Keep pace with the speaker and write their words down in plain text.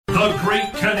The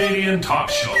Great Canadian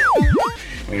Talk Show.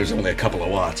 It was only a couple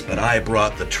of watts, but I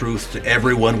brought the truth to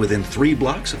everyone within 3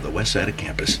 blocks of the west side of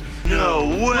campus. No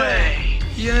way!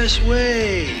 Yes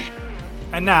way!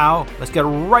 And now, let's get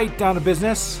right down to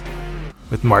business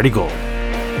with Marty Gold.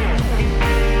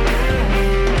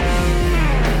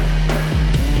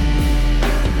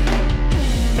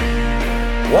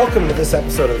 Welcome to this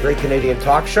episode of the Great Canadian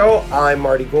Talk Show. I'm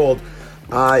Marty Gold.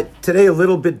 Today, a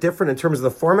little bit different in terms of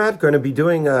the format. Going to be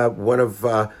doing one of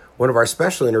our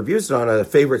special interviews on a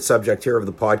favorite subject here of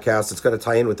the podcast. It's going to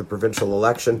tie in with the provincial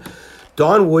election.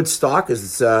 Don Woodstock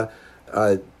is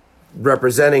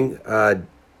representing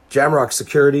Jamrock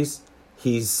Securities.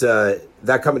 He's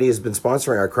that company has been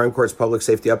sponsoring our Crime Court's public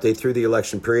safety update through the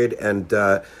election period, and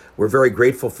we're very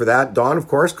grateful for that. Don, of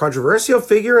course, controversial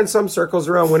figure in some circles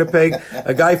around Winnipeg,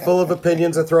 a guy full of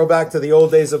opinions, a throwback to the old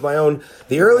days of my own,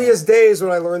 the earliest days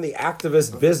when I learned the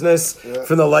activist business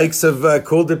from the likes of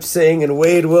Kuldip Singh and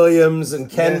Wade Williams and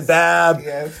Ken Babb,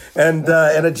 and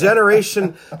a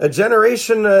generation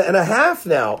and a half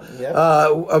now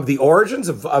of the origins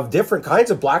of different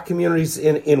kinds of black communities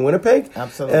in Winnipeg.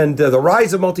 Absolutely. And the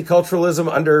rise of multiculturalism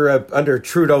under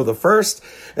Trudeau the First.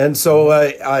 And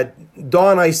so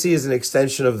Don, I see as an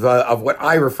extension of what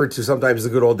I refer to sometimes as the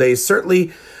good old days.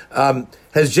 Certainly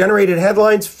has generated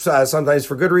headlines, sometimes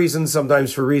for good reasons,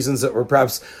 sometimes for reasons that were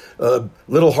perhaps a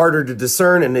little harder to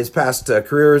discern in his past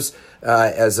careers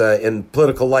as in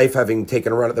political life, having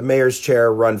taken a run at the mayor's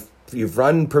chair, you've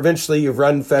run provincially, you've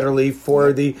run federally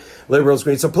for the Liberals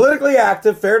Greens. So politically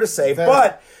active, fair to say,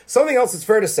 but something else that's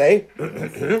fair to say,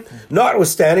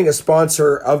 notwithstanding a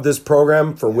sponsor of this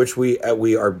program for which we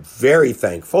are very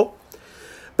thankful.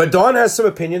 But Don has some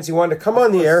opinions. He wanted to come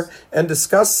on the air and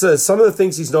discuss some of the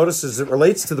things he's noticed as it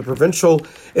relates to the provincial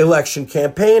election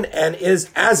campaign and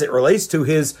as it relates to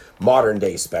his modern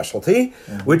day specialty,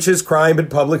 which is crime and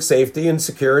public safety and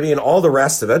security and all the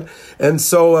rest of it. And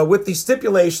so with the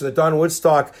stipulation that Don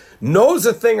Woodstock knows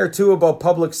a thing or two about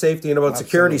public safety and about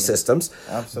security systems,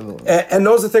 and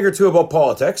knows a thing or two about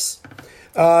politics,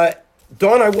 Don,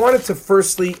 I wanted to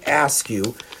firstly ask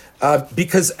you,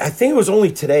 because I think it was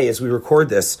only today as we record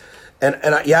this, and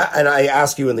I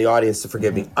ask you in the audience to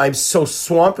forgive me. I'm so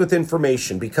swamped with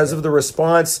information because of the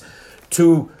response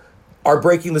to our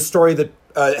breaking the story that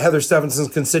Heather Stephenson's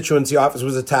constituency office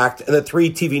was attacked, and that 3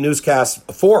 TV newscasts,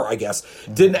 4 I guess,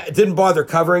 didn't bother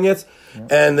covering it,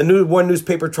 and the one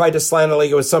newspaper tried to slant it like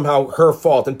it was somehow her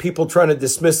fault, and people trying to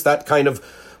dismiss that kind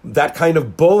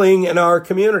of bullying in our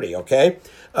community. Okay.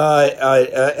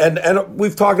 And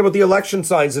we've talked about the election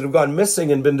signs that have gone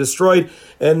missing and been destroyed,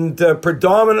 and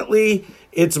predominantly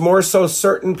it's more so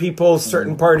certain people,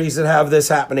 certain parties that have this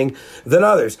happening than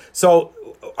others. So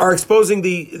are exposing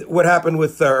what happened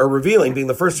with, or revealing, being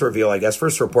the first to reveal, I guess,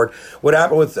 first to report, what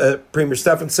happened with Premier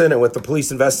Stephenson and with the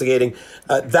police investigating.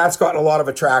 That's gotten a lot of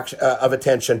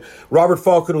attention. Robert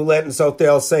Falcon, who led in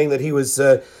Southdale, saying that he was...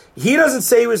 he doesn't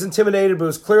say he was intimidated, but it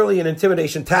was clearly an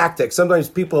intimidation tactic. Sometimes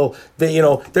people,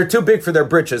 they're too big for their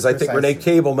britches. I think Renee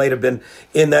Cable might have been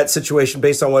in that situation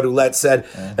based on what Ouellette said.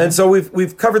 And so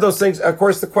we've covered those things. Of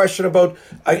course, the question about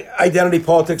identity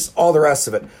politics, all the rest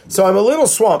of it. So I'm a little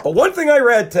swamped. But one thing I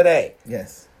read today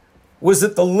was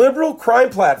that the Liberal crime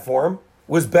platform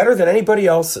was better than anybody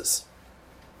else's.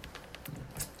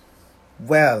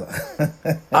 Well,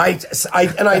 I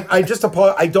just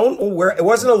apologize. I don't know where it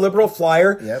wasn't a Liberal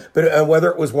flyer, but whether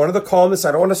it was one of the columnists,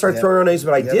 I don't want to start throwing around names,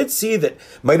 but I did see that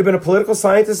might have been a political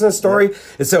scientist in a story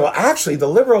and said, well, actually, the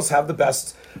Liberals have the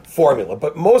best formula,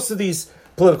 but most of these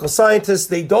political scientists,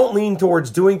 they don't lean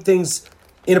towards doing things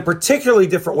in a particularly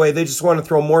different way. They just want to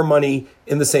throw more money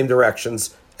in the same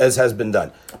directions as has been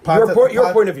done.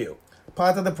 Your point of view.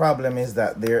 Part of the problem is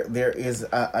that there is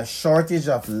a shortage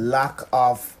of lack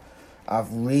of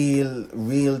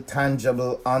real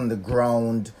tangible on the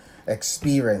ground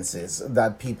experiences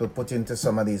that people put into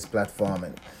some of these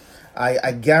platforming.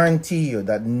 I guarantee you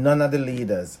that none of the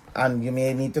leaders, and you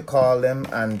may need to call them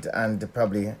and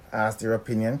probably ask their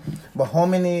opinion, but how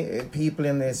many people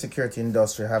in the security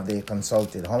industry have they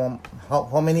consulted?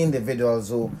 How many individuals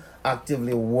who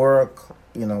actively work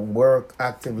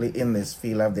actively in this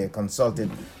field have they consulted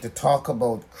to talk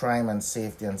about crime and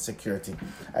safety and security?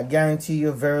 I guarantee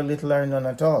you very little or none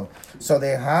at all. So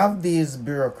they have these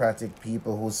bureaucratic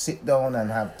people who sit down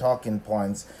and have talking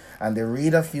points, and they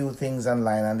read a few things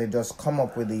online and they just come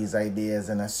up with these ideas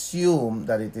and assume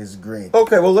that it is great.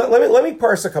 Okay, well, let me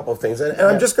parse a couple of things. And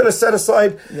I'm just going to set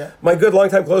aside my good,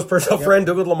 longtime, close personal friend,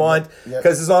 Douglas Lamont,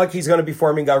 because it's not like he's going to be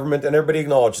forming government, and everybody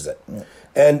acknowledges it.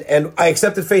 And I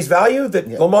accept at face value that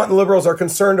Lamont and the Liberals are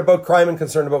concerned about crime and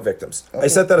concerned about victims. I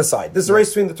set that aside. This is a race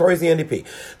between the Tories and the NDP.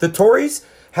 The Tories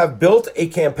have built a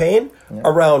campaign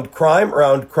around crime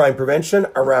prevention,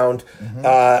 around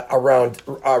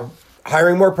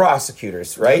hiring more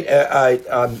prosecutors, right?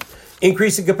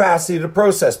 Increasing capacity to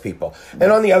process people.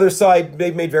 And on the other side,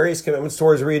 they've made various commitments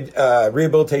towards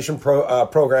rehabilitation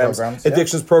programs,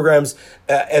 addictions programs,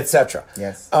 etc.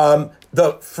 Yes. The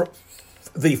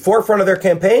forefront of their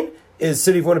campaign is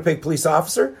City of Winnipeg police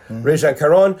officer, Réjean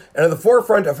Caron, and at the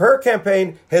forefront of her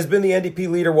campaign has been the NDP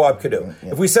leader, Kinew.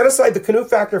 If we set aside the Kinew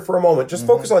factor for a moment, just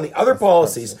focus on the other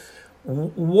policies,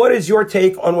 what is your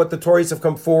take on what the Tories have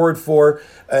come forward for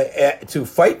to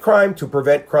fight crime, to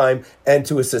prevent crime, and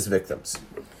to assist victims?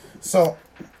 So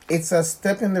it's a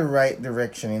step in the right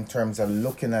direction in terms of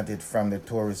looking at it from the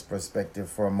Tories' perspective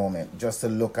for a moment, just to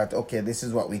look at, okay, this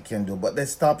is what we can do. But they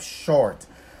stop short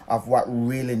of what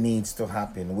really needs to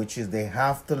happen, which is they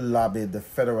have to lobby the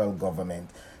federal government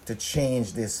to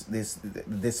change this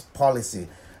policy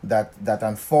that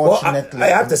unfortunately. Well, I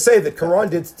have to say that Caron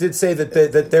did say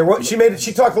that there was,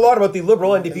 she talked a lot about the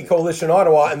Liberal NDP coalition in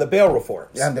Ottawa and the bail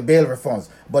reforms. And the bail reforms.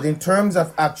 But in terms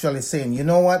of actually saying, you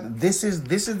know what, this is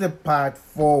the path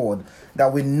forward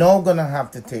that we're now gonna have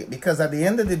to take, because at the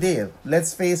end of the day,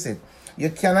 let's face it, you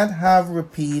cannot have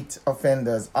repeat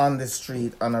offenders on the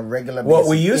street on a regular basis. What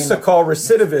we used to call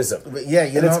recidivism. Yeah,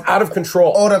 it's out of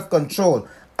control. Out of control.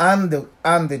 And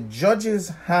the judge's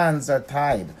hands are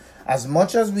tied. As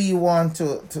much as we want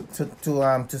to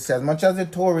say, as much as the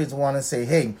Tories want to say,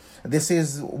 hey, this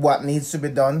is what needs to be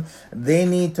done, they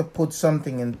need to put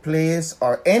something in place,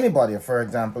 or anybody, for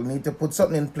example, need to put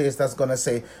something in place that's going to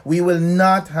say, we will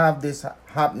not have this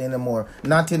happen anymore,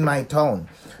 not in my town.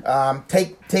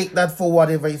 Take that for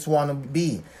whatever it's want to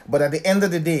be. But at the end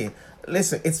of the day,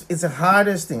 listen, it's the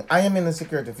hardest thing. I am in the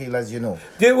security field, as you know.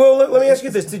 Well, let me ask you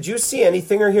this. Did you see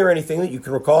anything or hear anything that you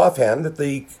can recall offhand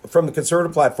from the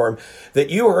Conservative platform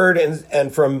that you heard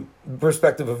and from the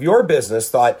perspective of your business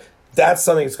thought, that's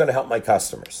something that's going to help my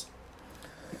customers?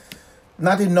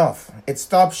 Not enough. It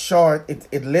stopped short.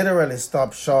 It literally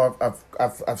stopped short of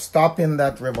stopping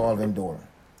that revolving door.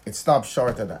 It stopped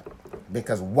short of that.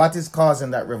 Because what is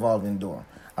causing that revolving door?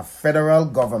 A federal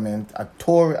government, a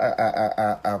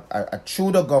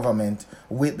Trudeau government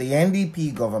with the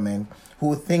NDP government,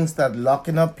 who thinks that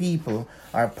locking up people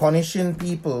are punishing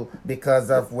people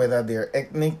because of whether their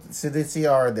ethnicity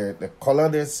or the color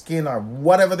of their skin or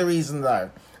whatever the reasons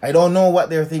are. I don't know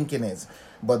what their thinking is.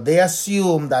 But they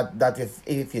assume that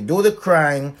if you do the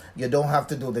crime, you don't have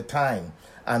to do the time.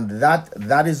 And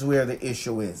that is where the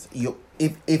issue is.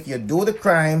 If you do the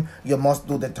crime, you must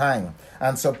do the time.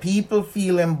 And so people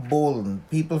feel emboldened.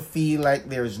 People feel like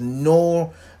there's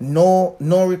no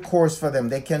recourse for them.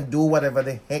 They can do whatever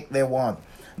the heck they want.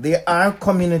 There are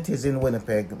communities in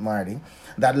Winnipeg, Marty,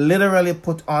 that literally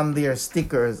put on their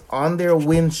stickers on their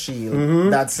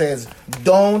windshield that says,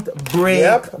 don't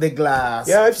break the glass.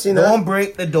 Yeah, I've seen that. that. Don't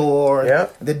break the door. Yeah.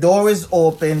 The door is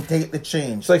open, take the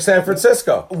change. It's like San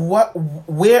Francisco.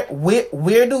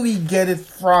 Where do we get it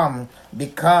from?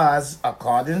 Because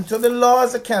according to the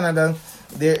laws of Canada,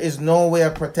 there is no way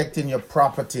of protecting your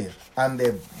property and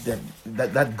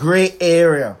that gray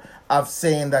area of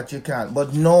saying that you can't.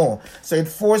 But no. So it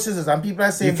forces us, and people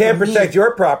are saying you can't protect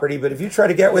your property, but if you try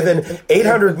to get within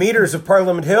 800 meters of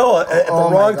Parliament Hill at the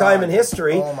wrong time in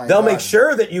history, they'll make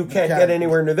sure that you can't get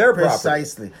anywhere near their property.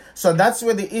 Precisely. So that's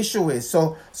where the issue is.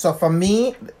 So for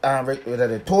me,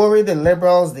 the Tory, the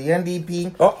Liberals, the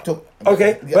NDP.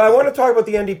 Okay, but I want to talk about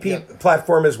the NDP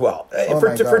platform as well.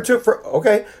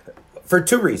 For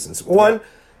two reasons. One,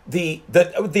 the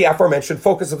aforementioned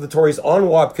focus of the Tories on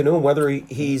Kinew and whether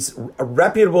he's a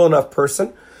reputable enough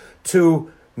person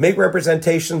to make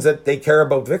representations that they care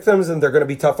about victims and they're going to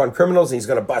be tough on criminals and he's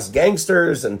going to bust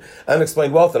gangsters and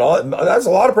unexplained wealth and all. That's a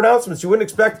lot of pronouncements you wouldn't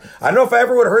expect. I don't know if I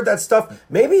ever would have heard that stuff.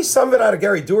 Maybe some of it out of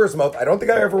Gary Dewar's mouth. I don't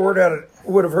think I ever would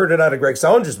have heard it out of Greg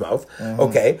Salinger's mouth.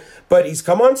 Okay, but he's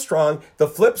come on strong. The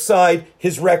flip side,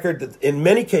 his record, in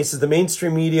many cases, the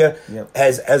mainstream media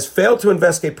has failed to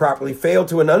investigate properly, failed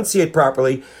to enunciate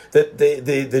properly that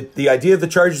the idea the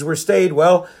charges were stayed.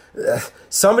 Well,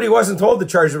 somebody wasn't told the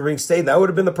charges were being stayed. And that would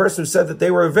have been the person who said that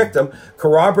they were a victim,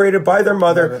 corroborated by their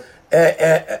mother.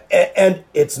 And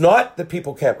it's not that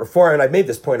people can't reform. And I've made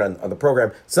this point on the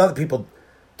program. It's not that people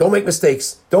don't make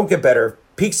mistakes, don't get better,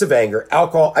 peaks of anger,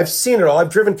 alcohol. I've seen it all. I've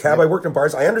driven cab. I worked in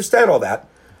bars. I understand all that.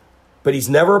 But he's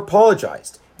never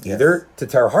apologized, either to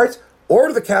Tara Hart or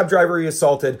to the cab driver he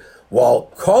assaulted,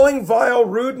 while calling vile,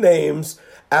 rude names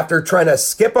after trying to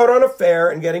skip out on a fare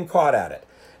and getting caught at it.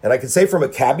 And I can say from a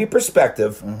cabbie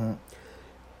perspective,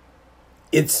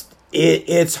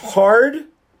 it's hard.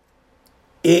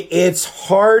 It's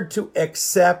hard to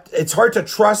accept. It's hard to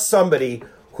trust somebody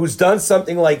who's done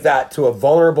something like that to a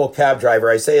vulnerable cab driver,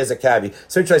 I say as a cabbie,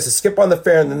 somebody tries to skip on the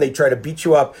fare and then they try to beat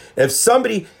you up. And if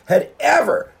somebody had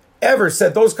ever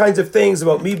said those kinds of things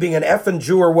about me being an effing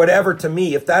Jew or whatever to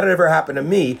me, if that had ever happened to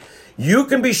me, you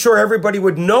can be sure everybody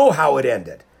would know how it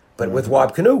ended. But with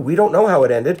Wab Kinew, we don't know how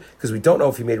it ended because we don't know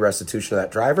if he made restitution to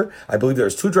that driver. I believe there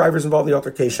was 2 drivers involved in the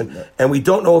altercation, and we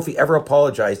don't know if he ever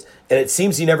apologized. And it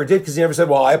seems he never did because he never said,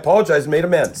 well, I apologized and made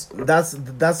amends.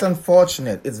 That's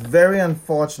unfortunate. It's very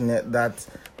unfortunate that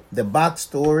the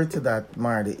backstory to that,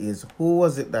 Marty, is who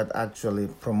was it that actually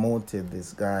promoted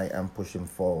this guy and pushed him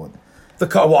forward?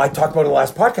 Well, I talked about in the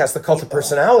last podcast, the cult of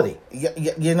personality.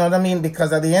 You know what I mean?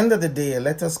 Because at the end of the day,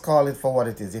 let us call it for what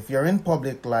it is. If you're in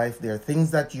public life, there are things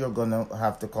that you're going to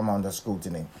have to come under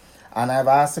scrutiny. And I've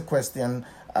asked the question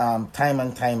time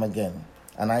and time again.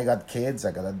 And I got kids,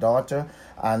 I got a daughter.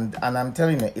 And I'm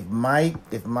telling you,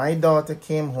 if my daughter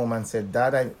came home and said,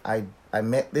 Dad, I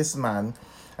met this man,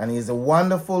 and he's a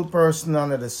wonderful person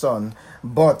under the sun,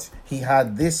 but he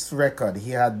had this record,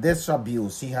 he had this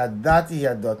abuse, he had that, he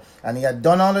had done, and he had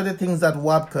done all of the things that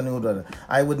Wab Kinew did.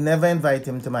 I would never invite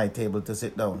him to my table to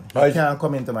sit down. He can't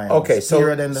come into my house. Okay,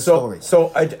 Period in the story.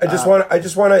 So I just want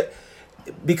to,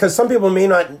 because some people may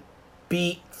not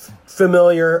be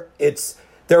familiar.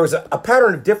 There was a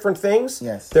pattern of different things.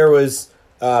 Yes. There was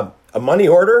a money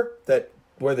order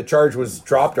where the charge was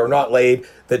dropped or not laid,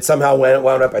 that somehow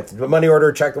wound up, a money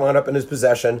order check wound up in his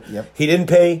possession. Yep. He didn't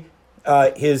pay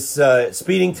his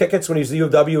speeding tickets when he was at the U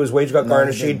of W. His wage got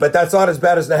garnished, but that's not as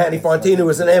bad as Nahani Fontaine, who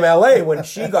was in MLA when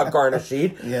she got garnished.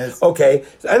 Yes. Okay,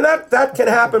 and that can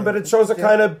happen, but it shows a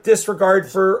kind of disregard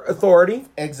for authority.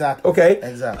 Exactly. Okay.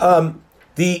 Exactly.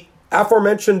 The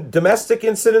aforementioned domestic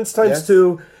incidents times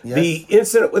 2, the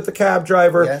incident with the cab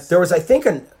driver, there was, I think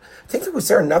was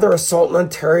there another assault in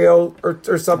Ontario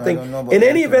or something. In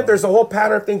any event, there's a whole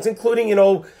pattern of things, including,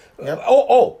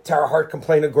 Tara Hart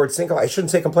complained of Gord Sinkel. I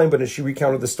shouldn't say complained, but she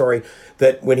recounted the story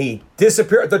that when he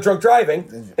disappeared, the drunk driving,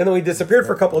 and then when he disappeared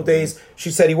for a couple of days,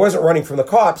 she said he wasn't running from the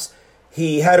cops.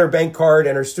 He had her bank card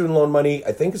and her student loan money,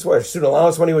 I think it's what her student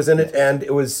allowance money was in it, and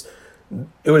it was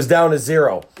down to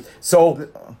 0. So,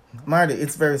 Marty,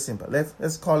 it's very simple.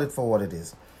 Let's call it for what it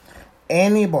is.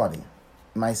 Anybody,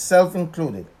 myself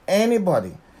included,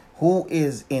 anybody who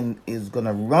is going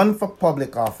to run for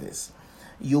public office,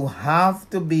 you have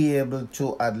to be able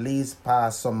to at least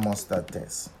pass some muster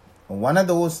tests. One of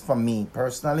those, for me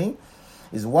personally,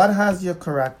 is what has your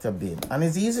character been? And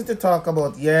it's easy to talk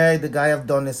about, the guy have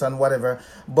done this and whatever,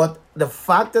 but the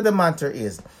fact of the matter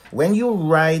is, when you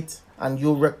write and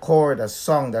you record a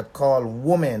song that called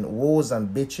Woman, Woes and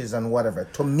Bitches and whatever,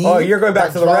 to me... Oh, you're going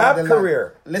back to the rap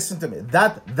career. Listen to me.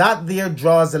 That there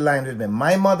draws the line with me.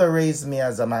 My mother raised me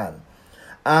as a man.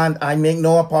 And I make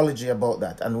no apology about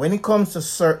that. And when it comes to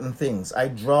certain things, I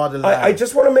draw the line. I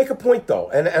just want to make a point, though.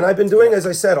 And I've been doing, as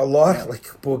I said, a lot.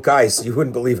 Guys, you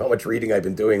wouldn't believe how much reading I've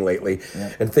been doing lately.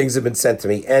 Yeah. And things have been sent to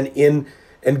me. And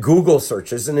in Google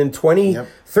searches, and in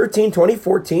 2013,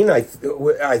 2014, I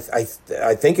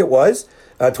think it was,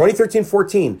 2013,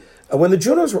 14, when the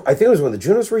Junos were, I think it was when the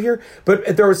Junos were here,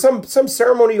 but there was some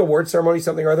award ceremony,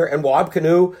 something or other, and Wab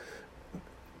Kinew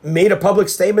made a public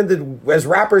statement that as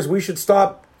rappers we should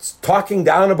stop talking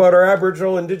down about our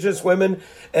Aboriginal Indigenous women,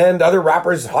 and other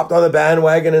rappers hopped on the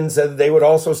bandwagon and said they would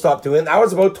also stop doing it. That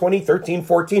was about 2013,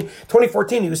 14.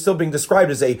 2014, he was still being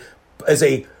described as a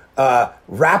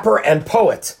rapper and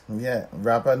poet. Yeah,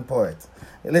 rapper and poet.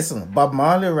 Listen, Bob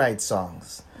Marley writes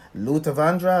songs. Luther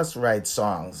Vandross writes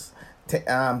songs.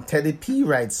 Teddy P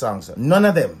writes songs. None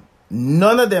of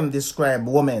them describe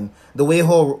women the way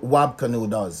how Wab Kinew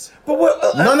does.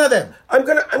 But none of them. I'm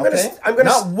gonna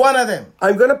not one of them.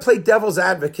 I'm gonna play devil's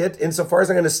advocate insofar as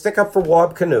I'm gonna stick up for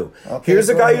Wab Kinew. Okay, here's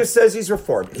a guy who says he's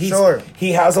reformed.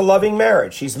 He has a loving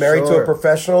marriage. He's married to a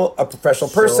professional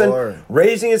person,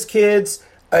 raising his kids.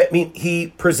 I mean, he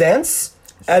presents.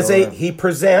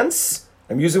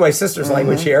 I'm using my sister's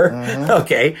language here. Mm-hmm.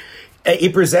 Okay, he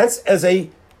presents as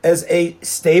a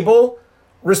stable,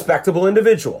 respectable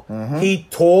individual. Mm-hmm. He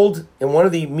told in one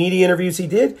of the media interviews he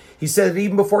did, he said that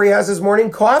even before he has his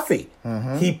morning coffee,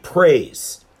 he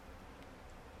prays.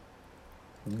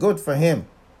 Good for him.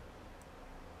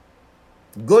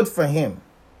 Good for him.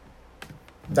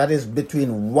 That is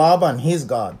between Wab and his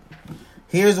God.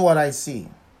 Here's what I see.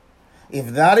 If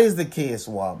that is the case,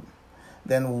 Wab,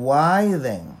 then why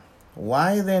then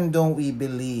Why then don't we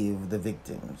believe the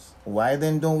victims? Why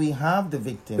then don't we have the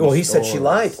victims? Well, he said she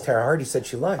lied. Tara Hardy said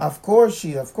she lied. Of course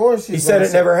she. He said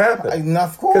it never happened.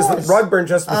 Of course. Because the rug burn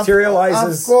just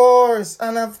materializes. Of course.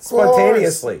 And of course.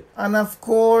 Spontaneously. And of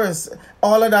course.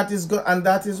 All of that is good. And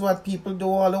that is what people do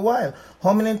all the while.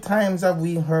 How many times have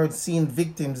we seen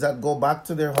victims that go back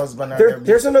to their husband?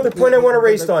 There's another point I want to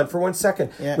raise, Don, for 1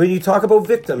 second. Yeah. When you talk about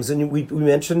victims, and we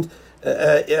mentioned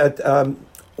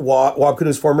Wab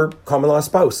Kinew's former common law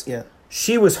spouse. Yeah.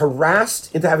 She was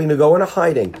harassed into having to go into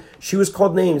hiding. She was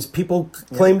called names. People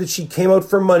claimed that she came out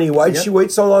for money. Why did she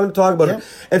wait so long to talk about it?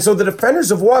 And so the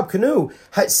defenders of Wab Kinew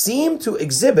had seemed to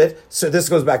exhibit, so this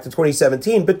goes back to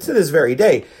 2017, but to this very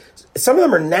day, some of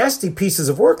them are nasty pieces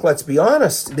of work, let's be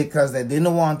honest. Because they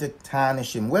didn't want to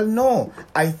tarnish him. Well, no.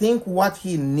 I think what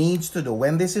he needs to do,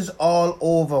 when this is all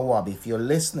over, Wab, if you're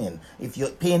listening, if you're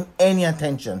paying any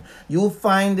attention, you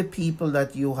find the people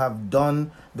that you have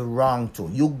done the wrong to.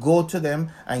 You go to them,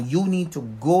 and you need to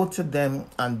go to them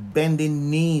and bend the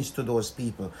knees to those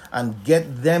people and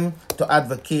get them to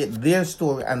advocate their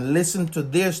story and listen to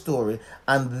their story,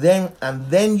 and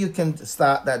then you can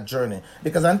start that journey.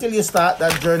 Because until you start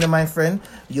that journey, my friend,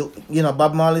 you know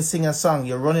Bob Marley sing a song,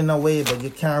 you're running away, but you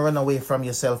can't run away from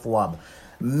yourself, Wab.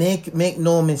 Make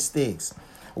no mistakes.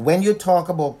 When you talk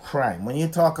about crime, when you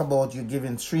talk about you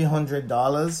giving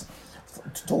 $300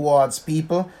 towards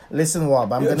people, listen,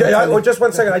 Wab, I'm going to just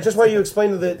 1 second. I just want you to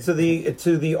explain to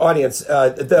the audience.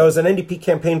 There was an NDP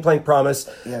campaign planning promise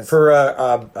for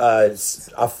a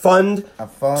fund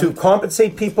to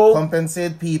compensate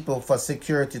people for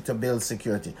security, to build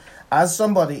security. As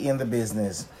somebody in the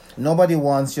business, nobody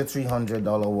wants your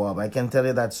 $300 Wab. I can tell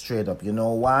you that straight up. You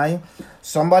know why?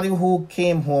 Somebody who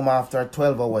came home after a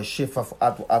 12-hour shift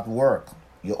at work,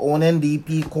 your own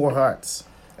NDP cohorts,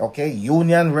 okay,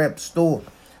 union reps too,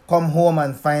 come home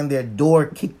and find their door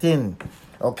kicked in,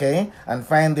 okay, and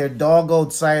find their dog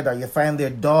outside, or you find their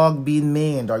dog being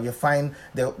maimed, or you find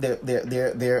their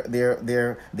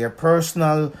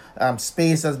personal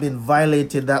space has been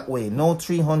violated that way. No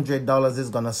 $300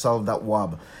 is gonna solve that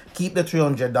Wab. Keep the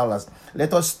 $300.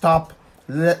 Let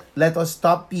us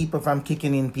stop people from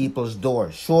kicking in people's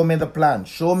doors. Show me the plan.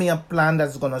 Show me a plan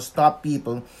that's going to stop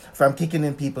people from kicking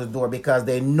in people's door, because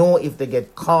they know if they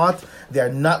get caught,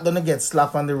 they're not going to get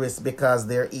slapped on the wrist because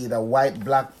they're either white,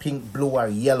 black, pink, blue, or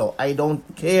yellow. I don't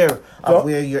care of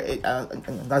where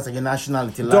that's your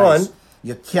nationality lies. Don,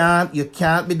 you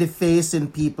can't be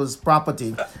defacing people's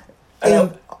property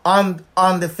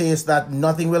on the face that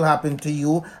nothing will happen to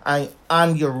you,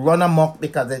 and you run amok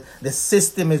because the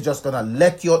system is just going to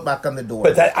let you out back on the door.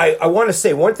 But I want to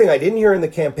say one thing I didn't hear in the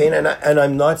campaign, and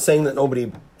I'm not saying that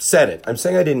nobody said it. I'm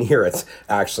saying I didn't hear it,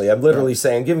 actually. I'm literally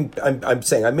saying, I'm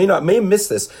saying I may have missed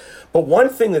this, but one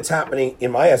thing that's happening,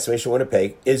 in my estimation, in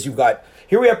Winnipeg, is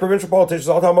here we have provincial politicians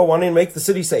all talking about wanting to make the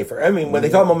city safer. I mean, when they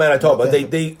talk about Manitoba,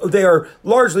 they are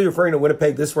largely referring to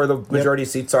Winnipeg. This is where the majority of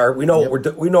seats are. We know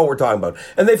what we're talking about,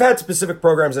 and they've had specific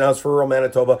programs announced for rural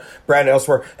Manitoba, Brand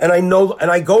elsewhere. And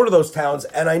I go to those towns,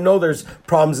 and I know there's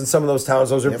problems in some of those towns.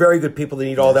 Those are very good people that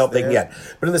need all the help they can get.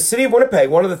 But in the city of Winnipeg,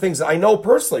 one of the things that I know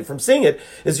personally from seeing it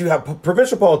is you have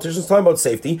provincial politicians talking about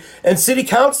safety, and city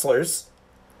councillors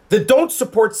that don't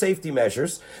support safety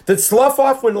measures, that slough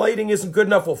off when lighting isn't good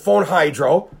enough will phone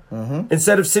hydro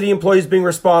instead of city employees being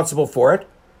responsible for it,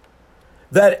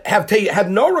 that have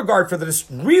no regard for this,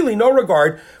 really no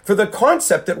regard for the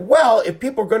concept that, well, if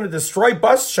people are going to destroy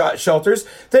bus shelters,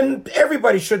 then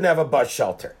everybody shouldn't have a bus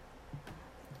shelter.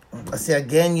 See,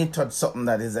 again, you touched something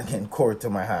that is, again, core to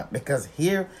my heart, because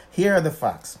here are the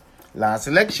facts. Last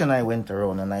election, I went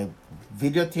around and I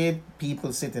videotaped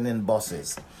people sitting in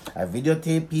buses. I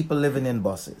videotape people living in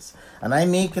buses. And I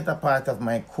make it a part of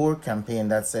my core campaign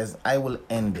that says, I will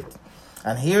end it.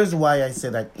 And here's why I say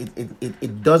that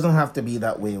it doesn't have to be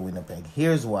that way in Winnipeg.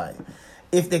 Here's why.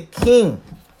 If the king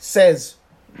says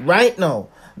right now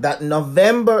that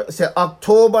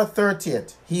October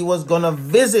 30th, he was going to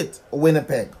visit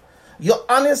Winnipeg, you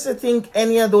honestly think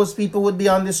any of those people would be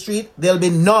on the street? There'll be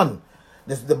none.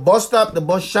 The bus stop, the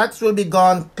bus shacks will be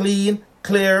gone, clean,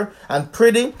 clear, and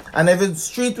pretty, and every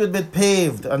street will be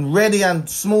paved and ready and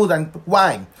smooth. And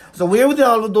why? So where would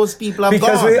all of those people have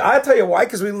gone? I'll tell you why,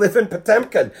 because we live in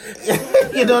Potemkin.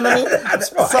 You know what I mean?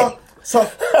 That's why. So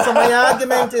my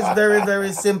argument is very,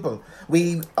 very simple.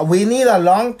 We need a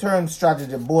long-term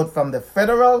strategy, both from the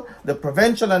federal, the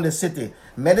provincial, and the city.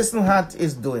 Medicine Hat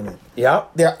is doing it. Yeah.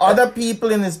 There are other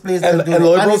people in this place that are doing it. And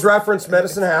Liberals reference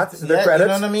Medicine Hat to their credits. You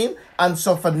know what I mean? And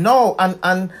so for now,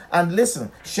 and listen,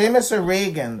 Seamus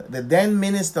Reagan, the then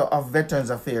Minister of Veterans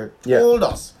Affairs, told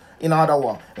us in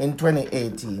Ottawa in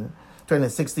 2018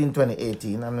 2016,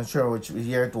 2018, I'm not sure which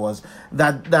year it was,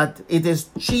 that it is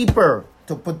cheaper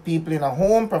to put people in a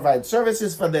home, provide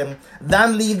services for them,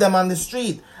 than leave them on the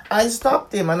street. I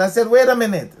stopped him and I said, wait a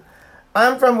minute.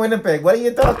 I'm from Winnipeg. What are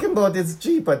you talking about? It's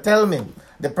cheaper. Tell me.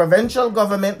 The provincial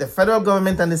government, the federal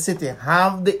government, and the city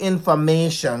have the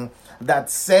information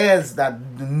that says,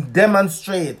 that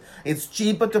demonstrate it's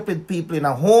cheaper to put people in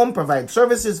a home, provide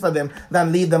services for them,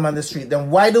 than leave them on the street. Then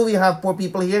why do we have poor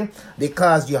people here?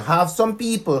 Because you have some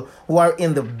people who are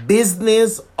in the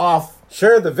business of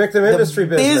the victim industry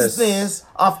business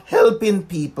of helping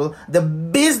people, the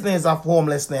business of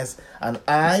homelessness. And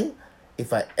I,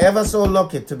 if I ever so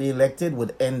lucky to be elected,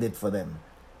 would end it for them.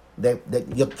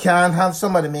 You can't have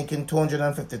somebody making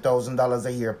 $250,000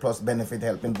 a year plus benefit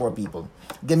helping poor people.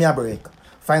 Give me a break.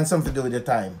 Find something to do with your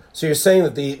time. So you're saying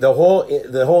that the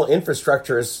whole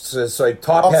infrastructure is like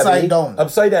top upside heavy, down,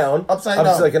 upside down,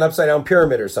 like an upside down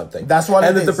pyramid or something. That's what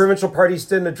and it that is. The provincial parties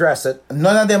didn't address it.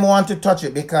 None of them want to touch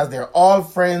it because they're all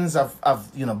friends of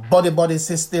buddy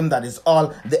system. That is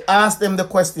all. They ask them the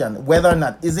question whether or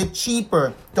not is it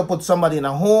cheaper to put somebody in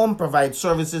a home, provide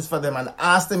services for them, and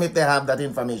ask them if they have that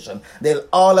information. They'll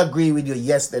all agree with you.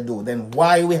 Yes, they do. Then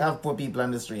why we have poor people on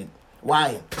the street?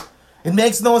 Why? It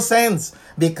makes no sense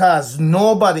because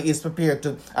nobody is prepared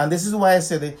to, and this is why I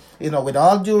said it, with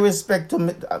all due respect to,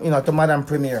 to Madam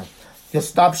Premier, you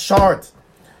stop short.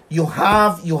 You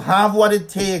have what it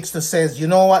takes to say, you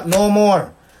know what, no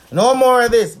more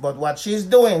of this. But what she's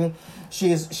doing,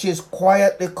 she's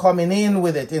quietly coming in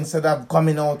with it instead of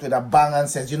coming out with a bang and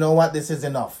says, you know what, this is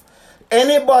enough.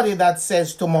 Anybody that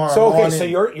says tomorrow morning... So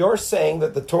you're saying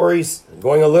that the Tories,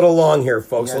 going a little long here,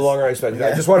 folks, yes. the longer I expected.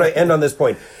 Yes. I just want to end on this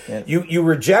point. Yes. You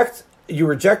reject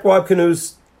Bob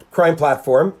Kinew's crime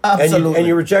platform. Absolutely. And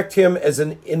you reject him as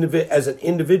an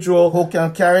individual... Who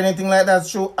can carry anything like that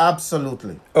through?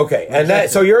 Absolutely. Okay,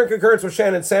 so you're in concurrence with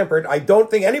Shannon Sampert. I don't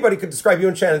think anybody could describe you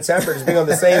and Shannon Sampert as being on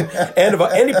the same end of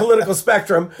any political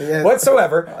spectrum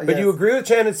whatsoever. But you agree with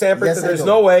Shannon Sampert that there's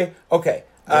no way... Okay.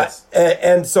 Yes.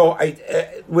 And so,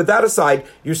 with that aside,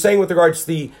 you're saying with regards to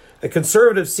the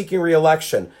Conservatives seeking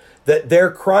re-election that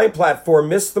their crime platform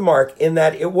missed the mark in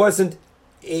that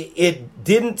it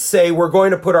didn't say we're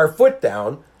going to put our foot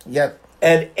down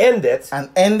and end it. And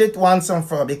end it once and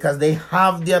for all because they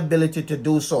have the ability to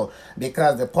do so.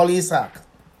 Because the Police Act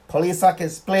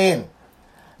is plain.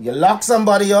 You lock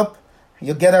somebody up,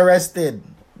 you get arrested.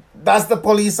 That's the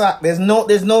Police Act. There's no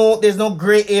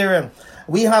gray area.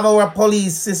 We have our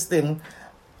police system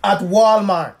at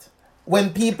Walmart.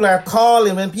 When people are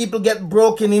calling, when people get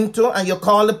broken into and you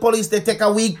call the police, they take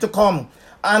a week to come.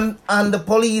 And the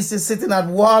police is sitting at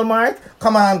Walmart.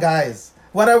 Come on, guys.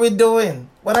 What are we doing?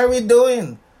 At Shoppers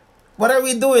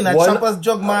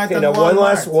Drug Mart and now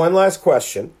Walmart? one last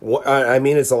question.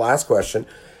 It's the last question.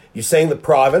 You're saying the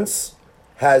province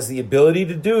has the ability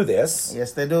to do this.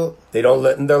 Yes, they do. They're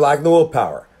lacking the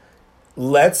willpower.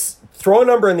 Let's throw a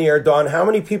number in the air, Don. How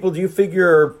many people do you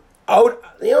figure out?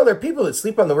 There are people that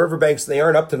sleep on the riverbanks and they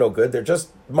aren't up to no good. They're just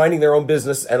minding their own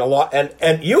business and a lot.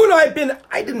 And you and I have been,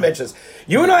 I didn't mention this.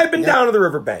 You and I have been down to the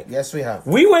riverbank. Yes, we have.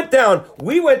 We went down.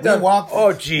 We walked.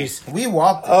 Oh, geez. We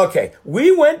walked. Okay.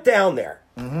 We went down there.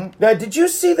 Mm-hmm. Now, did you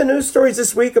see the news stories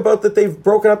this week about that they've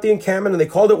broken up the encampment and they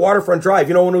called it Waterfront Drive?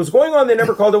 When it was going on, they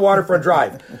never called it Waterfront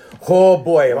Drive. Oh,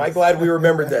 boy, am I glad we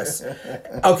remembered this.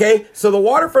 Okay, so the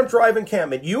Waterfront Drive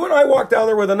encampment. You and I walked down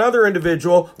there with another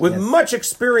individual with much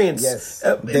experience. Yes,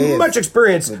 much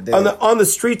experience on the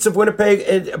streets of Winnipeg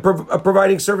and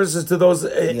providing services to those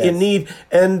in need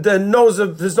and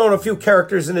has known a few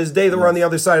characters in his day that were on the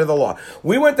other side of the law.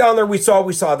 We went down there, we saw.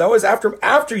 That was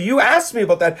after you asked me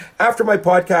about that, after my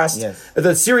podcast,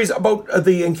 the series about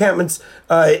the encampments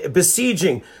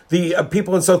besieging the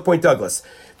people in South Point Douglas.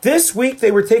 This week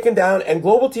they were taken down, and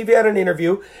Global TV had an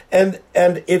interview, and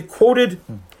it quoted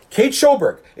Kate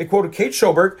Schoberg. It quoted Kate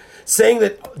Schoberg saying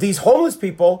that these homeless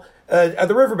people at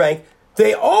the riverbank,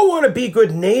 they all want to be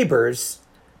good neighbors,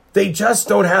 they just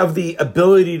don't have the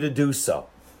ability to do so.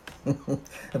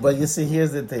 But you see,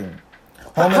 here's the thing.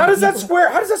 How does that square?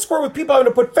 How does that square with people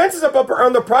having to put fences up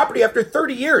around their property after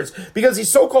 30 years because these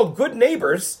so-called good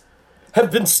neighbors have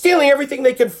been stealing everything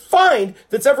they can find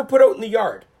that's ever put out in the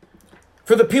yard?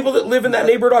 For the people that live in that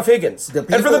neighborhood off Higgins.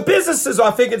 And for the businesses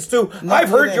off Higgins, too. I've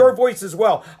heard your voice as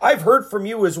well. I've heard from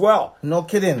you as well. No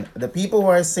kidding. The people who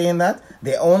are saying that,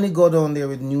 they only go down there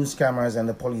with news cameras and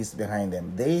the police behind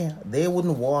them. They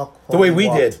wouldn't walk. The way we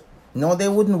did. No, they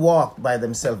wouldn't walk by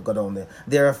themselves, go down there.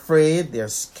 They're afraid, they're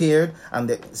scared, and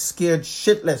they're scared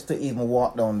shitless to even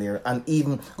walk down there and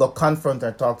even go confront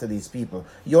or talk to these people.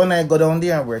 You and I go down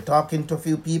there and we're talking to a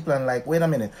few people and like, wait a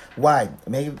minute, why?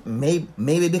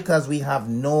 Maybe because we have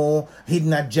no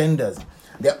hidden agendas.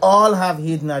 They all have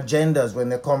hidden agendas when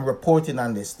they come reporting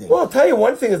on this thing. Well, I'll tell you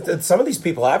one thing that some of these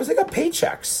people have is they got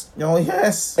paychecks. Oh,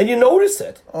 yes. And you notice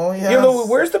it. Oh, yes. You know,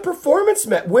 where's the performance,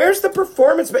 man? Where's the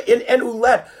performance? And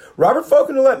Ouellette, Robert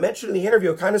Falcon Ouellette mentioned in the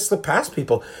interview, it kind of slipped past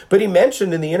people, but he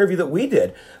mentioned in the interview that we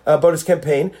did about his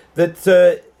campaign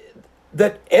that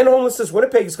End Homelessness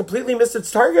Winnipeg has completely missed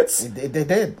its targets. They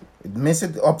did. It missed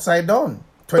it upside down.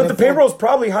 But the payroll's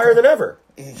probably higher than ever.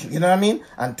 You know what I mean?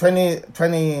 And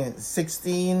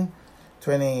 2016,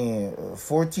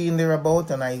 2014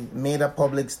 thereabout, and I made a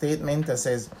public statement that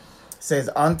says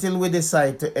until we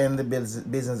decide to end the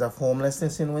business of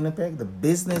homelessness in Winnipeg, the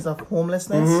business of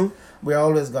homelessness, we're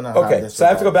always going to have this. Okay, so I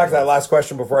have to go back to that last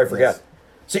question before I forget. Yes.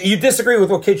 So you disagree with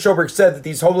what Kate Schoberg said, that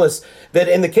these homeless, that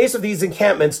in the case of these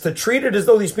encampments, to treat it as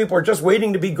though these people are just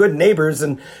waiting to be good neighbors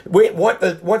and want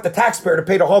the taxpayer to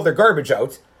pay to haul their garbage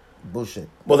out. Bullshit.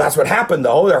 Well, that's what happened,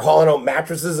 though. They're hauling out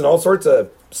mattresses and all sorts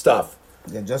of stuff.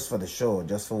 Yeah, just for the show,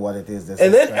 just for what it is.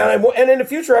 And then, and in a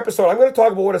future episode, I'm going to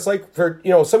talk about what it's like for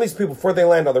some of these people before they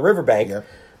land on the riverbank. Yep.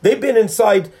 They've been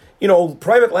inside,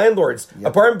 private landlords,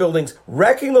 apartment buildings,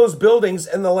 wrecking those buildings,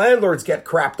 and the landlords get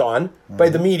crapped on by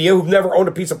the media who've never owned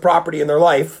a piece of property in their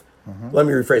life. Let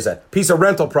me rephrase that. Piece of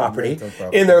rental property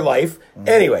in their life.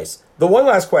 Anyways, the one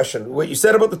last question. What you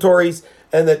said about the Tories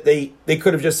and that they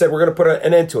could have just said, we're going to put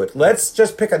an end to it. Let's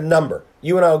just pick a number.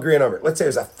 You and I will agree on a number. Let's say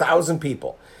there's 1,000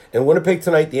 people in Winnipeg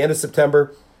tonight, the end of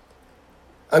September.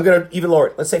 I'm going to even lower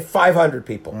it. Let's say 500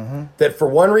 people that for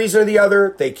one reason or the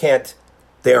other, they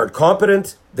aren't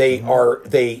competent. They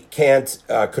can't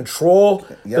control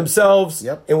themselves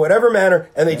in whatever manner,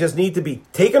 and they just need to be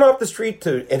taken off the street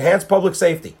to enhance public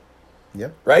safety.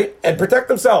 Yep. Right? And protect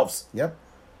themselves. Yep.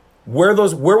 Where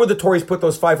would the Tories put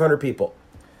those 500 people?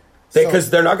 Because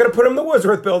they're not going to put them in the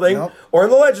Wordsworth building or in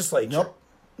the legislature.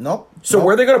 Nope. So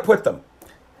where are they going to put them?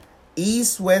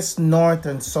 East, west, north,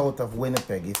 and south of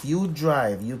Winnipeg. If you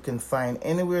drive, you can find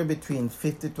anywhere between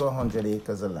 50 to 100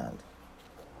 acres of land.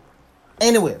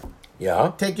 Anywhere.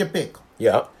 Yeah. Take your pick.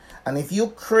 Yeah. And if you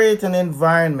create an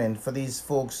environment for these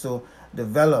folks to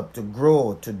develop, to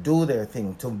grow, to do their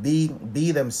thing, to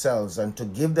be themselves, and to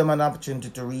give them an opportunity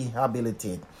to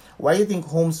rehabilitate. Why do you think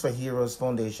Homes for Heroes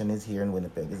Foundation is here in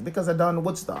Winnipeg? It's because of down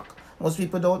Woodstock. Most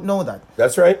people don't know that.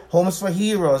 That's right. Homes for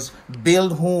Heroes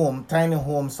build tiny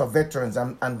homes for veterans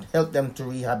and help them to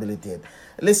rehabilitate.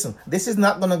 Listen, this is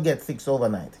not going to get fixed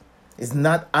overnight.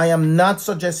 I am not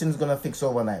suggesting it's going to fix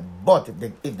overnight. But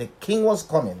if the king was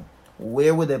coming,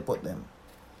 where would they put them?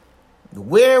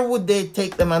 Where would they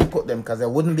take them and put them? Because they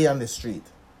wouldn't be on the street.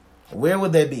 Where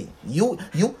would they be? You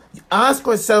ask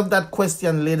yourself that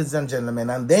question, ladies and gentlemen,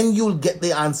 and then you'll get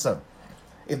the answer.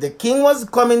 If the king was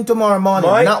coming tomorrow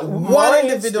morning, not one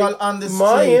individual on the street.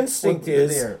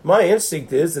 My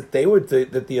instinct is that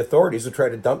that the authorities would try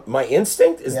to dump. My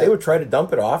instinct is they would try to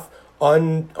dump it off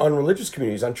on religious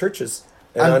communities, on churches,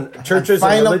 and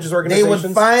religious organizations. They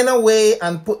would find a way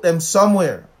and put them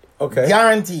somewhere. Okay,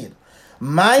 guaranteed.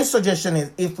 My suggestion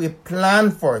is, if we plan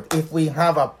for it, if we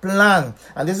have a plan,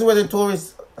 and this is where the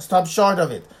Tories stop short of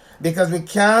it, because we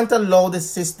can't allow the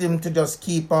system to just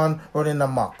keep on running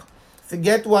amok.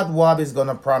 Forget what Wob is going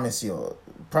to promise you.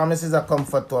 Promises are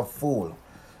comfort to a fool,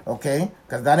 okay?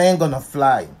 Because that ain't going to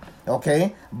fly,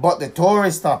 okay? But the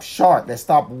Tories stop short. They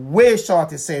stop way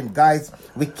short of saying, guys,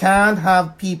 we can't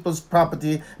have people's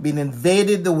property being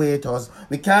invaded the way it was.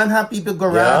 We can't have people's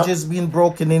garages being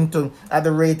broken into at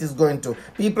the rate it's going to.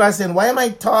 People are saying, why am I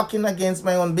talking against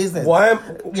my own business? My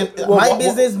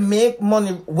business make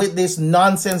money with this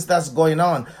nonsense that's going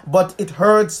on. But it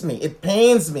hurts me. It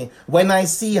pains me when I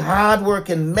see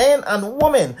hardworking men and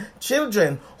women,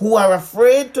 children, who are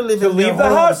afraid to live in leave the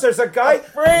house. There's a guy.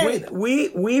 Afraid.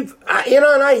 We've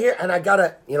and I hear, and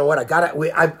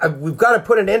we've got to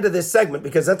put an end to this segment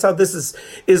because that's how this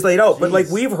is laid out. Jeez.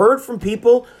 But we've heard from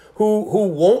people who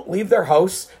won't leave their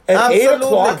house at 8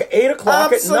 o'clock at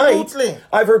night.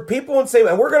 I've heard people in St.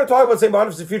 and we're going to talk about St.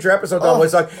 Boniface in a future episode.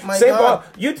 St.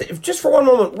 Boniface, just for one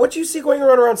moment, what do you see going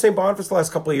around St. Boniface the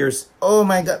last couple of years? Oh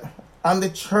my God, and the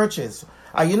churches.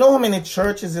 You know how many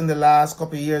churches in the last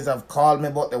couple of years have called me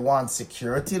about they want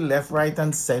security left, right,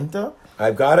 and center?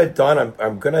 I've got it done.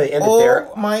 I'm going to end it there.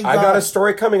 Oh, my God. I got a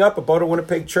story coming up about a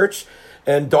Winnipeg church,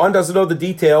 and Don doesn't know the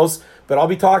details, but I'll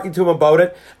be talking to him about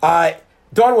it.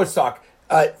 Don Woodstock,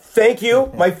 Thank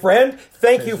you, my friend.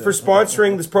 Thank you for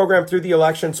sponsoring this program through the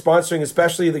election, sponsoring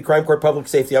especially the Crime Court Public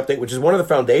Safety Update, which is one of the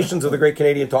foundations of the Great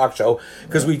Canadian Talk Show,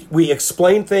 because we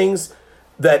explain things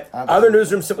that other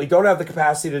newsrooms simply don't have the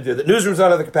capacity to do, that newsrooms don't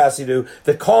have the capacity to do,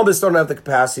 that columnists don't have the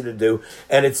capacity to do.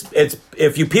 And it's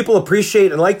if you people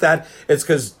appreciate and like that, it's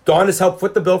because Don has helped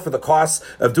foot the bill for the costs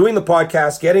of doing the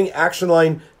podcast, getting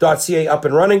actionline.ca up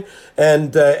and running,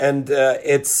 and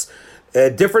it's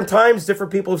different times,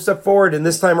 different people have stepped forward, and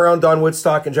this time around, Don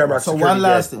Woodstock and Jamrock. So one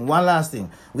last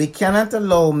thing. We cannot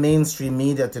allow mainstream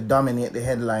media to dominate the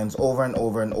headlines over and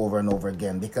over and over and over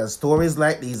again, because stories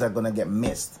like these are going to get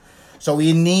missed. So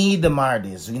we need the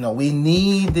Mardis, we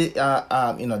need the,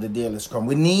 the Daily Scrum.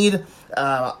 We need,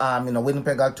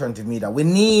 Winnipeg Alternative Media. We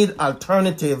need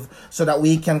alternative so that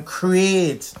we can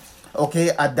create,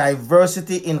 a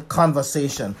diversity in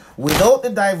conversation. Without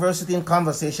the diversity in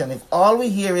conversation, if all we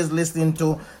hear is listening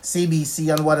to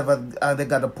CBC and whatever they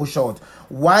got to push out,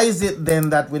 why is it then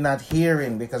that we're not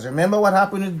hearing? Because remember what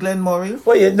happened with Glenn Murray?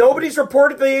 Well, yeah, nobody's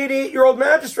reported the 88-year-old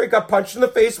magistrate got punched in the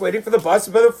face waiting for the bus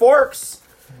by the Forks.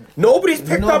 Nobody's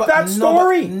picked up that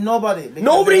story.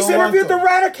 Nobody's interviewed the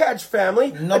Radicatch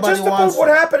family. Just about what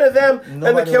happened to them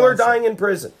and the killer dying in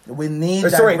prison. We need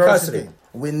diversity.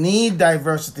 We need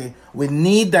diversity. We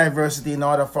need diversity in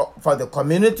order for the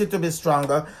community to be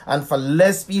stronger and for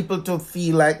less people to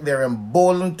feel like they're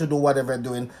emboldened to do whatever they're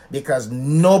doing because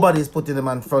nobody's putting them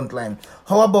on front line.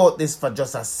 How about this for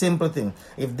just a simple thing?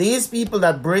 If these people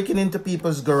that breaking into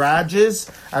people's garages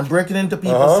and breaking into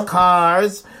people's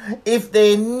cars, if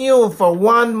they knew for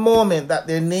one moment that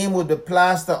their name would be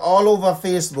plastered all over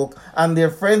Facebook and their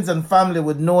friends and family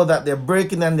would know that they're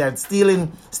breaking and they're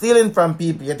stealing from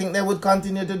people, you think they would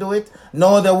continue to do it?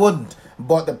 No, they wouldn't.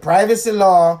 But the privacy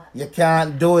law, you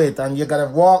can't do it, and you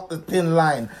gotta walk the thin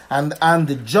line. And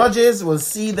the judges will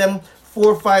see them 4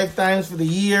 or 5 times for the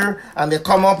year, and they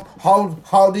come up.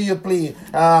 How do you plead?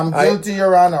 Guilty,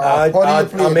 Your Honor. How do you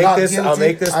plead? I'll make this and point.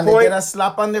 They get a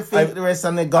slap on the face, the rest,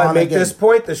 and they gone again. This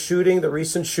point. The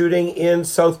recent shooting in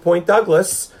South Point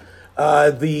Douglas,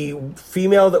 the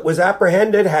female that was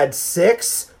apprehended had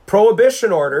 6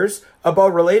 prohibition orders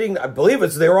about relating. I believe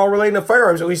they were all relating to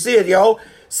firearms. And we see it,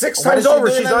 6 times over.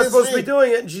 She's not supposed to be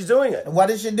doing it, and she's doing it. What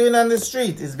is she doing on the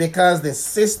street? It's because the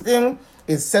system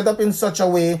is set up in such a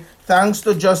way, thanks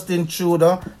to Justin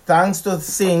Trudeau, thanks to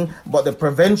Singh, but the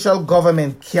provincial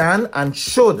government can and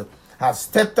should have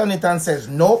stepped on it and says,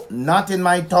 nope, not in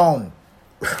my town.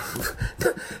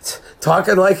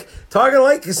 Talking like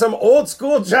some old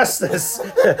school justice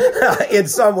in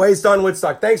some ways. Don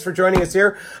Woodstock, thanks for joining us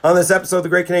here on this episode of the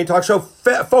Great Canadian Talk Show.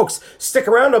 Folks, stick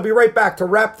around. I'll be right back to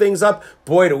wrap things up.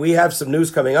 Boy, do we have some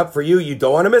news coming up for you. You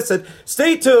don't want to miss it.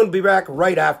 Stay tuned. Be back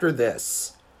right after this.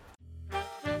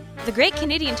 The Great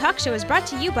Canadian Talk Show is brought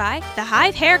to you by The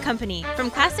Hive Hair Company.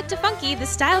 From classic to funky, the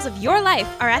styles of your life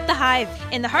are at The Hive,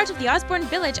 in the heart of the Osborne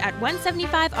Village at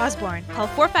 175 Osborne. Call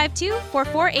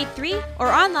 452-4483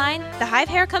 or online,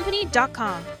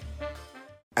 thehivehaircompany.com.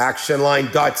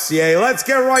 Actionline.ca. Let's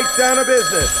get right down to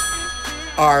business.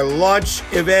 Our launch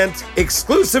event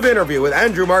exclusive interview with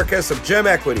Andrew Marcus of Gem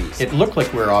Equities. It looked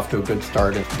like we were off to a good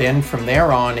start. And then from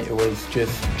there on, it was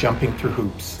just jumping through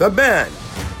hoops. The man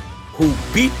who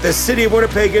beat the city of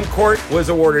Winnipeg in court was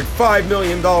awarded $5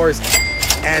 million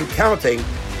and counting.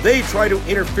 They try to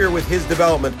interfere with his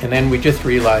development. And then we just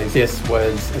realized this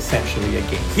was essentially a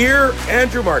game. Hear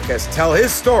Andrew Marcus tell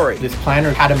his story. This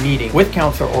planner had a meeting with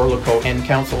Councillor Orlico, and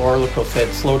Councillor Orlico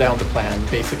said, slow down the plan,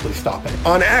 basically stop it.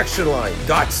 On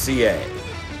actionline.ca.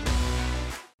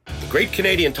 The Great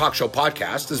Canadian Talk Show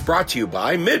podcast is brought to you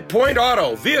by Midpoint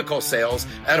Auto, vehicle sales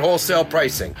at wholesale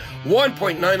pricing.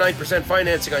 1.99%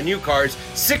 financing on new cars,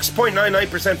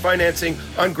 6.99% financing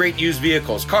on great used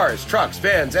vehicles. Cars, trucks,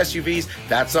 vans, SUVs,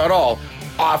 that's not all.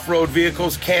 Off-road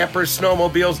vehicles, campers,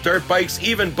 snowmobiles, dirt bikes,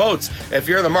 even boats. If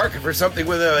you're in the market for something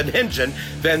with an engine,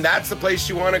 then that's the place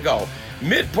you want to go.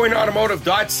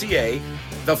 MidpointAutomotive.ca.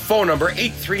 The phone number,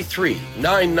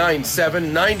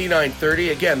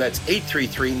 833-997-9930. Again, that's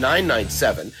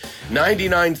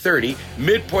 833-997-9930.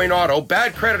 Midpoint Auto,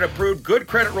 bad credit approved, good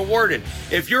credit rewarded.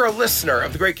 If you're a listener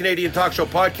of the Great Canadian Talk Show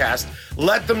podcast,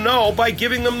 let them know by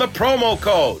giving them the promo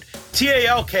code,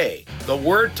 TALK, the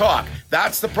word talk.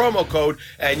 That's the promo code,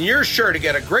 and you're sure to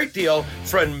get a great deal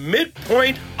from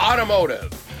Midpoint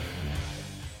Automotive.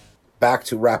 Back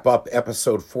to wrap up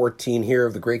episode 14 here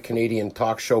of the Great Canadian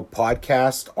Talk Show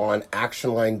podcast on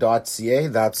actionline.ca.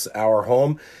 That's our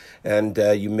home. And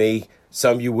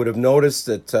some of you would have noticed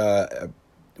that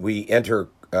we enter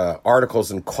articles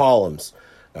and columns,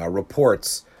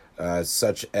 reports,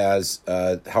 such as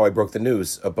how I broke the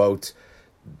news about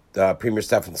Premier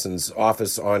Stephenson's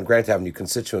office on Grant Avenue,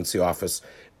 constituency office,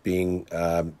 being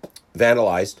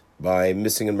vandalized by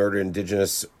missing and murdered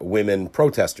Indigenous women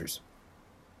protesters.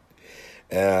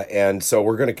 And so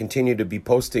we're going to continue to be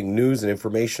posting news and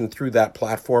information through that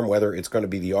platform, whether it's going to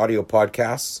be the audio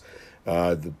podcasts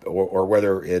or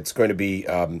whether it's going to be,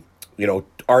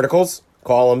 articles,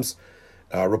 columns,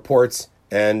 reports,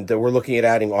 and we're looking at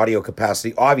adding audio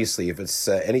capacity. Obviously, if it's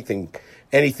anything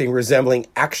resembling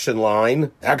action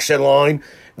line,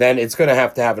 then it's going to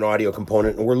have an audio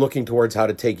component. And we're looking towards how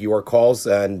to take your calls.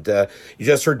 And you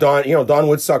just heard Don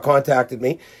Woodstock contacted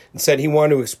me and said he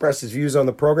wanted to express his views on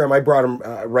the program. I brought him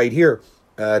right here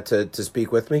to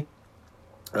speak with me.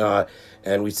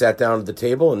 And we sat down at the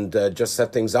table and just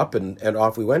set things up, and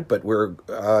off we went. But we're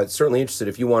certainly interested.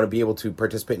 If you want to be able to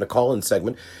participate in a call-in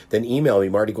segment, then email me,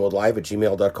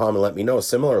 martygoldlive@gmail.com, and let me know.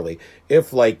 Similarly,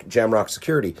 if, like Jamrock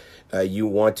Security, you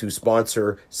want to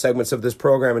sponsor segments of this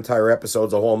program, entire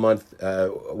episodes, a whole month,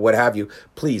 what have you,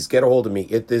 please get a hold of me.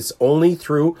 It is only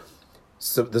through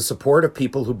the support of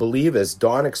people who believe, as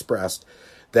Don expressed,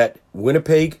 that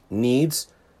Winnipeg needs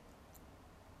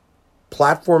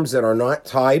platforms that are not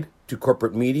tied to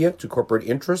corporate media, to corporate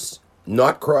interests,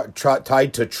 not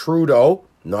tied to Trudeau,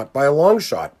 not by a long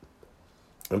shot.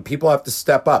 And people have to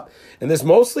step up. And this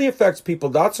mostly affects people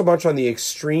not so much on the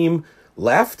extreme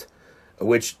left,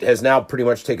 which has now pretty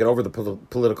much taken over the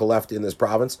political left in this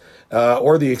province,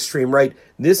 or the extreme right.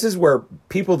 This is where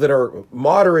people that are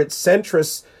moderate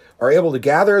centrists are able to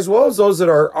gather, as well as those that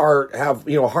have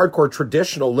hardcore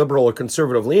traditional liberal or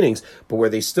conservative leanings, but where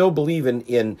they still believe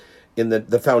in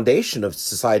the foundation of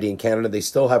society in Canada. They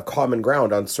still have common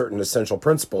ground on certain essential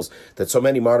principles that so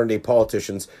many modern-day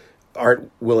politicians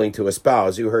aren't willing to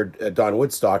espouse. You heard Don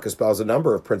Woodstock espouse a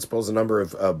number of principles, a number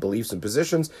of beliefs and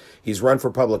positions. He's run for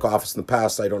public office in the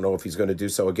past. I don't know if he's going to do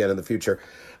so again in the future.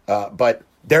 But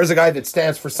there's a guy that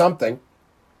stands for something.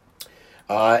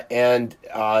 And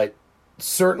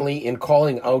certainly in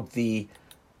calling out the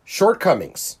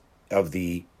shortcomings of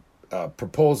the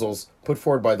proposals put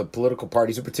forward by the political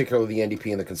parties, in particular the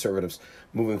NDP and the Conservatives,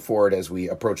 moving forward as we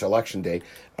approach Election Day.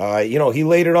 He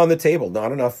laid it on the table.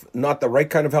 Not the right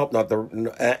kind of help, not the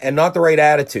right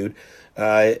attitude,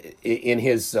 in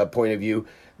his point of view,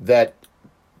 that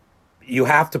you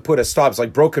have to put a stop. It's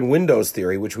like broken windows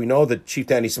theory, which we know that Chief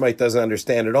Danny Smythe doesn't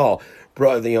understand at all.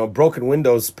 Broken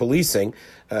windows policing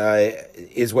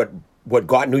is what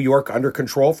got New York under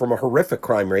control from a horrific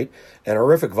crime rate and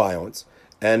horrific violence.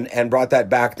 And brought that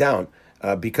back down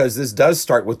because this does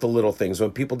start with the little things.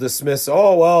 When people dismiss,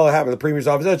 having the Premier's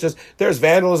office, there's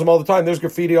vandalism all the time, there's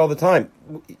graffiti all the time.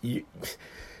 It's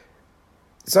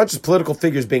not just political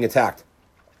figures being attacked.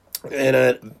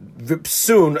 And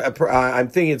soon, I'm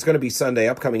thinking it's going to be Sunday,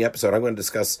 upcoming episode, I'm going to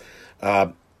discuss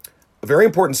a very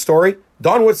important story.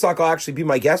 Don Woodstock will actually be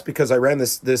my guest because I ran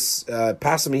this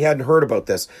past him. He hadn't heard about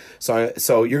this,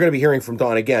 so you're going to be hearing from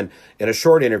Don again in a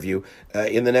short interview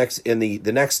in the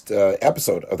next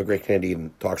episode of the Great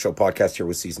Canadian Talk Show podcast here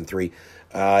with season 3,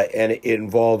 and it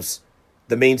involves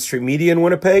the mainstream media in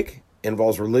Winnipeg, it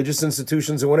involves religious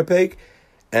institutions in Winnipeg,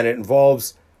 and it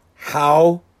involves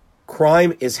how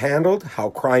crime is handled,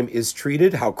 how crime is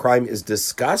treated, how crime is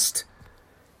discussed,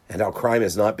 and how crime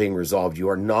is not being resolved. You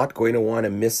are not going to want to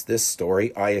miss this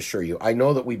story, I assure you. I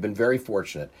know that we've been very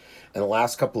fortunate in the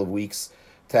last couple of weeks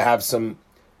to have some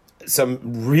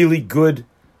really good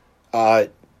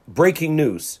breaking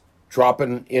news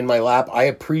dropping in my lap. I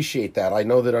appreciate that. I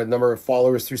know that our number of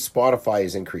followers through Spotify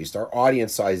has increased. Our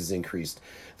audience size has increased.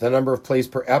 The number of plays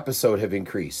per episode have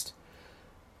increased.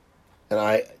 And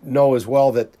I know as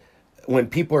well that when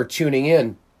people are tuning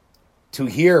in to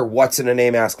hear What's in a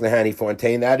Name, Ask Nahanni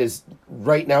Fontaine, that is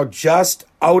right now just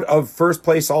out of first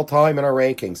place all time in our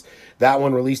rankings. That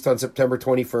one released on September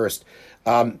 21st.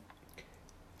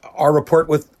 Our report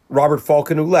with Robert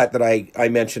Falcon-Ouellette that I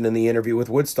mentioned in the interview with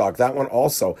Woodstock, that one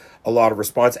also a lot of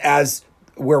response, as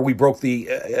where we broke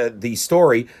the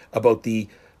story about the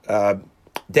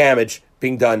damage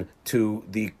being done to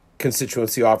the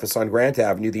constituency office on Grant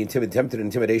Avenue, the attempted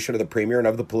intimidation of the Premier and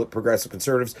of the progressive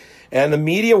Conservatives. And the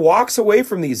media walks away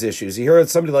from these issues. You hear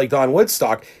somebody like Don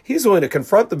Woodstock, he's willing to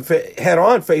confront them head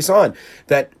on, face on,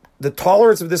 that the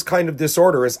tolerance of this kind of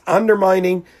disorder is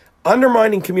undermining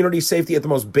community safety at the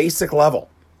most basic level.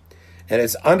 And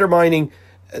it's undermining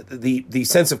the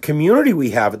sense of community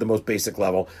we have at the most basic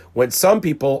level when some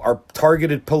people are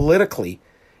targeted politically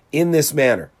in this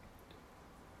manner.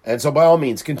 And so, by all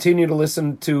means, continue to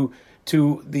listen to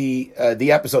the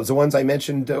episodes, the ones I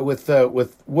mentioned with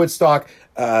Woodstock,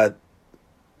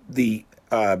 the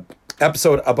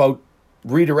episode about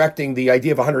redirecting the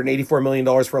idea of $184 million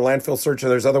for a landfill search,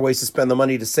 and there's other ways to spend the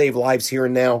money to save lives here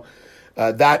and now.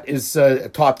 That is a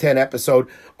top 10 episode.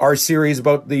 Our series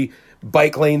about the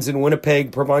bike lanes in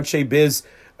Winnipeg, Provencher Biz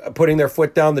putting their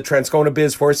foot down, the Transcona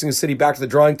Biz forcing the city back to the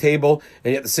drawing table,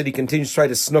 and yet the city continues to try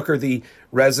to snooker the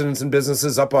residents and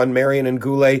businesses up on Marion and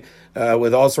Goulet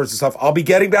with all sorts of stuff. I'll be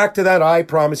getting back to that, I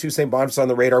promise you. St. Boniface on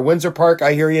the radar. Windsor Park,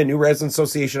 I hear you. New Residents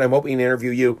Association, I'm hoping to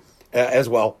interview you as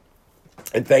well.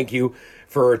 And thank you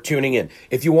for tuning in.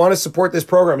 If you want to support this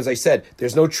program, as I said,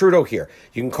 there's no Trudeau here.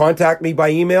 You can contact me by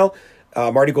email,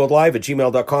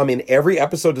 martygoldlive@gmail.com. In every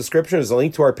episode description is a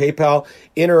link to our PayPal.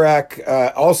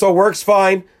 Interac also works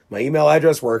fine. My email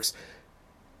address works.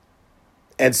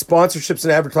 And sponsorships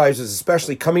and advertisers,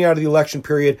 especially coming out of the election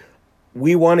period,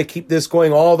 we want to keep this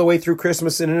going all the way through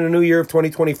Christmas and in the new year of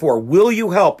 2024. Will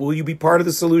you help? Will you be part of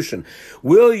the solution?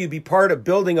 Will you be part of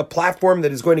building a platform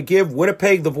that is going to give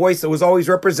Winnipeg the voice that was always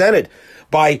represented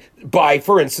by,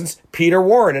 for instance, Peter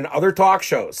Warren and other talk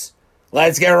shows?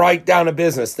 Let's get right down to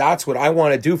business. That's what I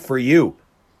want to do for you.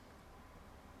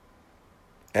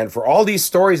 And for all these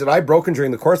stories that I've broken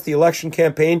during the course of the election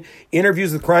campaign,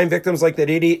 interviews with crime victims like that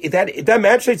 88, that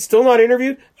magistrate's still not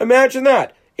interviewed? Imagine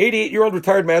that. 88-year-old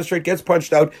retired magistrate gets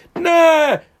punched out.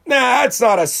 Nah, that's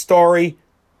not a story.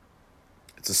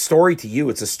 It's a story to you.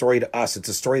 It's a story to us. It's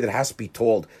a story that has to be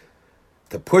told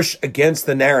to push against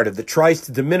the narrative that tries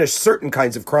to diminish certain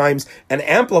kinds of crimes and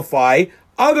amplify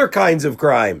other kinds of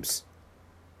crimes.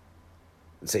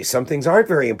 And say some things aren't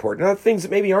very important. Other things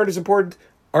that maybe aren't as important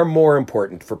are more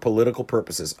important for political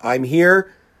purposes. I'm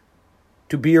here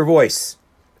to be your voice.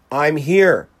 I'm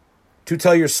here to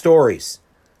tell your stories.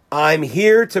 I'm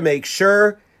here to make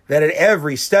sure that at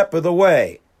every step of the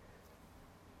way,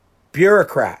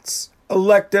 bureaucrats,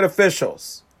 elected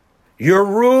officials, your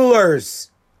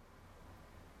rulers,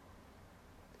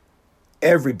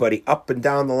 everybody up and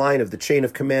down the line of the chain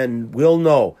of command will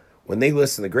know when they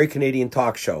listen to the Great Canadian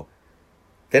Talk Show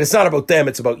that it's not about them,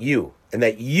 it's about you, and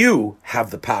that you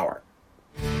have the power.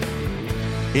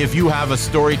 If you have a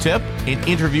story tip, an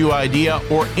interview idea,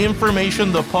 or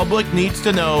information the public needs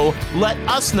to know, let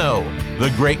us know. The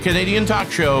Great Canadian Talk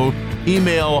Show.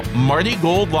 Email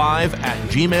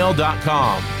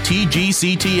martygoldlive@gmail.com.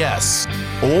 TGCTS.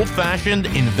 Old-fashioned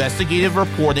investigative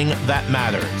reporting that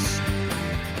matters.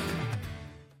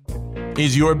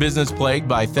 Is your business plagued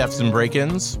by thefts and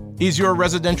break-ins? Is your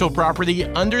residential property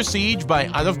under siege by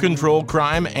out-of-control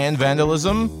crime and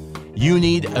vandalism? You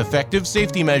need effective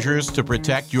safety measures to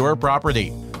protect your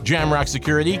property. Jamrock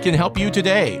Security can help you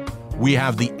today. We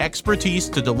have the expertise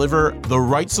to deliver the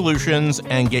right solutions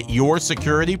and get your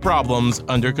security problems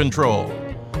under control.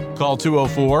 Call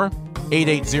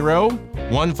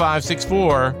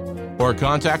 204-880-1564 or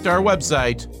contact our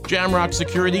website,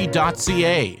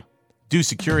 jamrocksecurity.ca. Do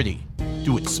security.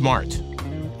 Do it smart.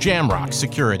 Jamrock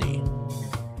Security.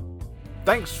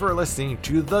 Thanks for listening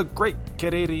to The Great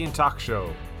Canadian Talk Show.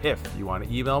 If you want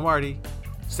to email Marty,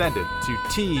 send it to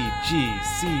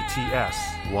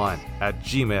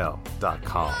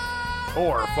tgcts1@gmail.com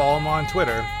or follow him on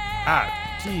Twitter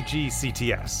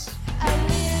 @tgcts.